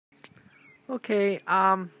Okay,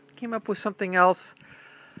 came up with something else.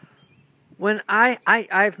 When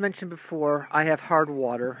I've mentioned before, I have hard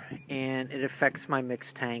water and it affects my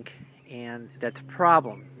mixed tank, and that's a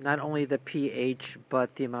problem. Not only the pH,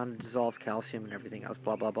 but the amount of dissolved calcium and everything else,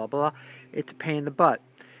 blah, blah, blah, blah. It's a pain in the butt.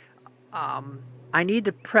 I need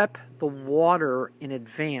to prep the water in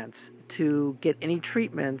advance to get any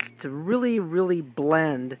treatments to really, really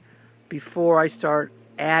blend before I start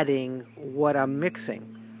adding what I'm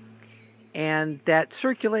mixing. And that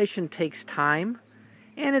circulation takes time,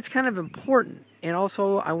 and it's kind of important. And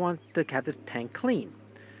also, I want to have the tank clean.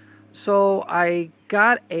 So I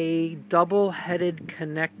got a double-headed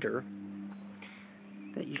connector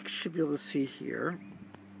that you should be able to see here.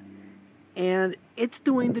 And it's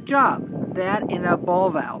doing the job. That and a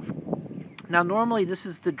ball valve. Now, normally this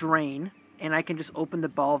is the drain, and I can just open the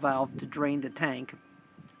ball valve to drain the tank.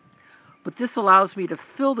 But this allows me to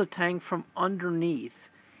fill the tank from underneath,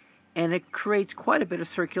 and it creates quite a bit of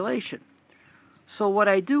circulation. So what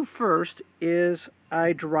I do first is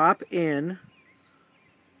I drop in,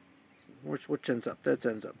 which ends up? That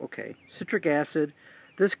ends up, okay, citric acid.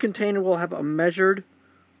 This container will have a measured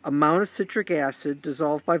amount of citric acid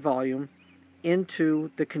dissolved by volume into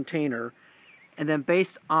the container, and then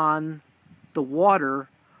based on the water,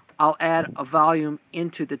 I'll add a volume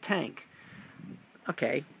into the tank.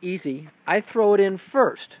 Okay, easy. I throw it in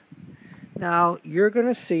first. Now, you're going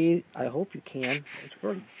to see, I hope you can, it's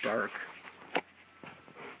very dark.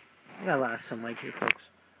 I got a lot of sunlight here, folks.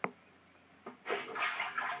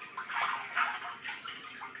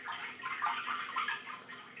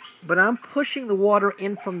 But I'm pushing the water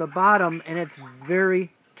in from the bottom, and it's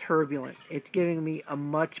very turbulent. It's giving me a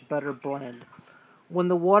much better blend. When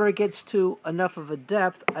the water gets to enough of a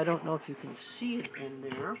depth, I don't know if you can see it in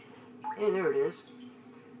there. Hey, there it is.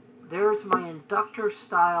 There's my inductor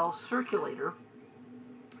style circulator,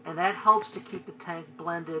 and that helps to keep the tank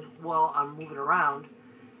blended while I'm moving around.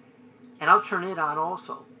 And I'll turn it on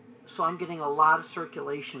also. So I'm getting a lot of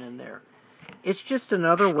circulation in there. It's just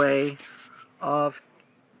another way of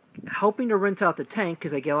helping to rinse out the tank,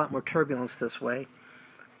 because I get a lot more turbulence this way,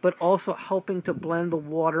 but also helping to blend the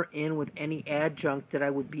water in with any adjunct that I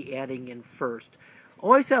would be adding in first.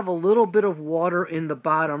 Always have a little bit of water in the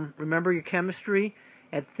bottom. Remember your chemistry?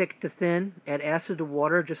 Add thick to thin, add acid to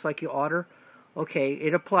water, just like you oughter. Okay,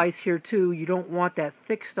 it applies here too. You don't want that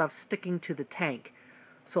thick stuff sticking to the tank.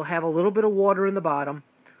 So have a little bit of water in the bottom,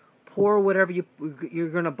 pour whatever you're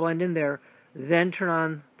going to blend in there, then turn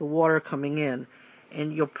on the water coming in,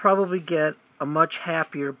 and you'll probably get a much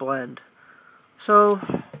happier blend. So,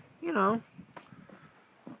 you know,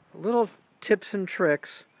 little tips and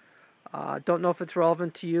tricks. Don't know if it's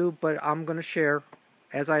relevant to you, but I'm going to share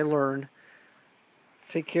as I learn.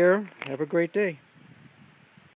 Take care. Have a great day.